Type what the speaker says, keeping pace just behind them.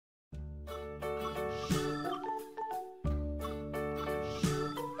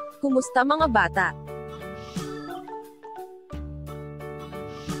Kumusta mga bata?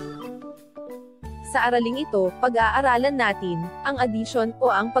 Sa araling ito, pag-aaralan natin ang addition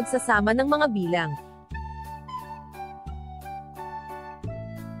o ang pagsasama ng mga bilang.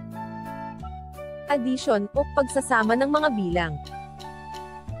 Addition o pagsasama ng mga bilang.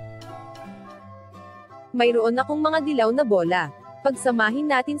 Mayroon akong mga dilaw na bola. Pagsamahin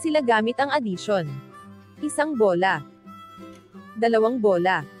natin sila gamit ang addition. Isang bola. Dalawang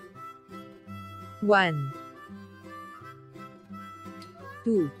bola. 1,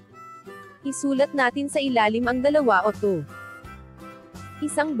 2. Isulat natin sa ilalim ang dalawa o 2.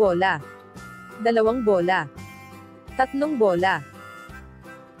 Isang bola. Dalawang bola. Tatlong bola.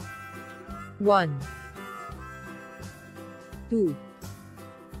 1, 2,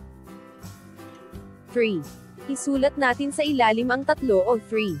 3. Isulat natin sa ilalim ang tatlo o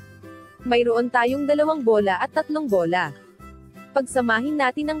 3. Mayroon tayong dalawang bola at tatlong bola. Pagsamahin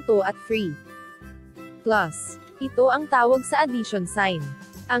natin ang 2 at 3. Plus. Ito ang tawag sa addition sign.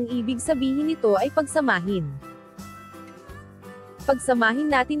 Ang ibig sabihin nito ay pagsamahin. Pagsamahin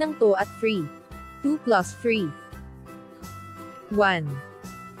natin ang 2 at 3. 2 plus 3. 1,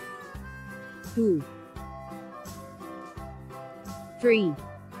 2, 3,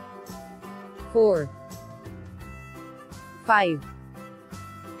 4, 5.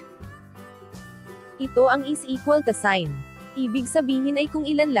 Ito ang is equal to sign. Ibig sabihin ay kung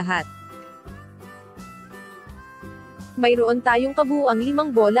ilan lahat. Mayroon tayong kabuuang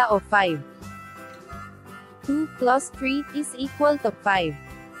 5 bola o 5. 2 plus 3 is equal to 5.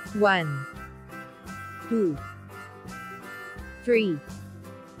 1, 2, 3,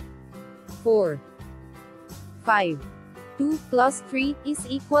 4, 5. 2 plus 3 is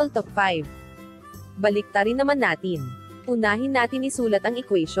equal to 5. Baliktarin naman natin. Unahin natin isulat ang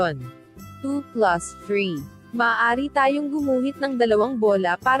equation. 2 plus 3. Maaari tayong gumuhit ng dalawang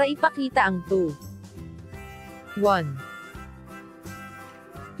bola para ipakita ang 2. 1,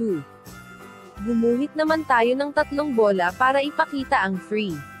 2. Gumuhit naman tayo ng tatlong bola para ipakita ang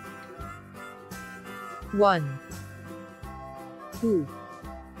 3. 1, 2,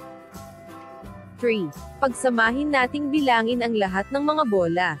 3. Pagsamahin nating bilangin ang lahat ng mga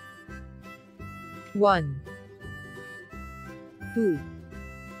bola. 1, 2,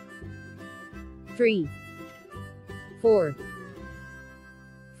 3, 4,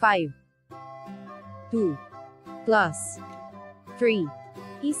 5, 2, plus 3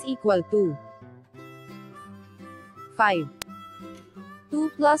 is equal to 5. 2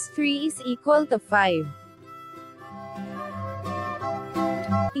 plus 3 is equal to 5.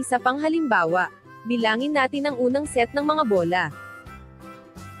 Isa pang halimbawa. Bilangin natin ang unang set ng mga bola.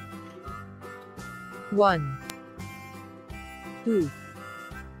 1, 2,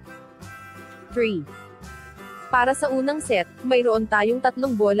 3. Para sa unang set, mayroon tayong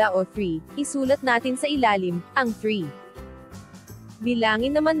tatlong bola o 3, isulat natin sa ilalim, ang 3.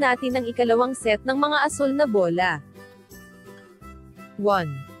 Bilangin naman natin ang ikalawang set ng mga asul na bola. 1,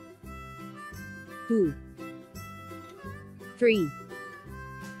 2, 3,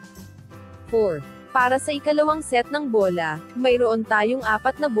 4. Para sa ikalawang set ng bola, mayroon tayong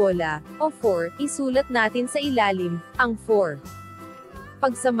 4 na bola, o 4, isulat natin sa ilalim, ang 4.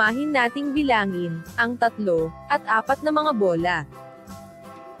 Pagsamahin nating bilangin, ang 3, at 4 na mga bola.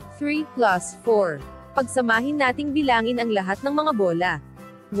 3 plus 4. Pagsamahin nating bilangin ang lahat ng mga bola.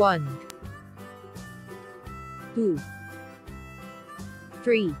 1, 2,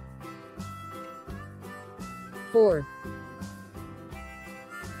 3, 4,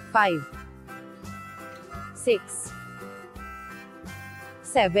 5, 6,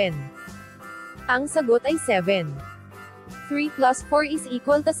 7. Ang sagot ay 7. 3 plus 4 is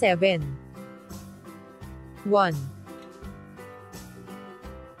equal to 7. 1,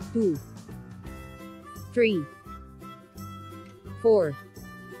 2, 3, 4,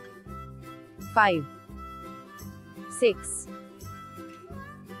 5, 6,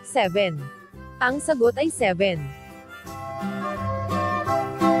 7. Ang sagot ay 7.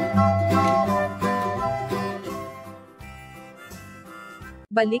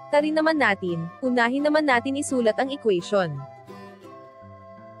 Baliktarin naman natin, unahin naman natin isulat ang equation.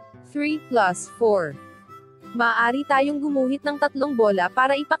 3 plus 4. Maaari tayong gumuhit ng tatlong bola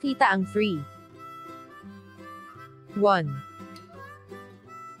para ipakita ang 3. 1,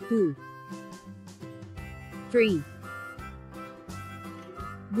 2, 3.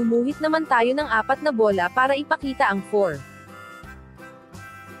 Gumuhit naman tayo ng 4 na bola para ipakita ang 4.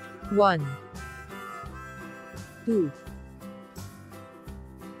 1, 2,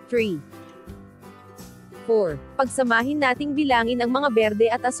 3, 4. Pagsamahin nating bilangin ang mga berde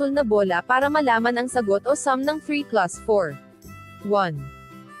at asul na bola para malaman ang sagot o sum ng 3 plus 4. 1,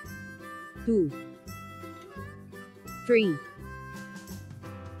 2, 3,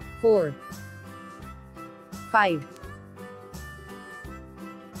 4, 5,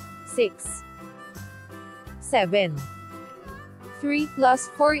 6, 7. 3 plus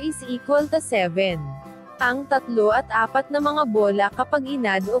 4 is equal to 7. Ang 3 at 4 na mga bola kapag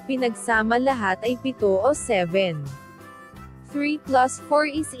inad o pinagsama lahat ay 7 o 7. 3 plus 4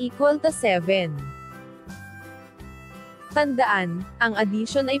 is equal to 7. Tandaan, ang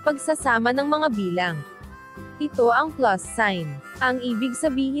addition ay pagsasama ng mga bilang. Ito ang plus sign. Ang ibig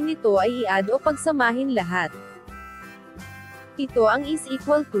sabihin nito ay i-add o pagsamahin lahat. Ito ang is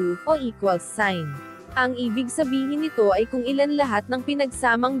equal to, o equals sign. Ang ibig sabihin nito ay kung ilan lahat ng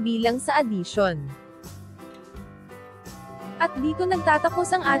pinagsamang bilang sa addition. At dito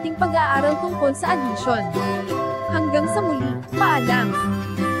nagtatapos ang ating pag-aaral tungkol sa addition. Hanggang sa muli, paalam!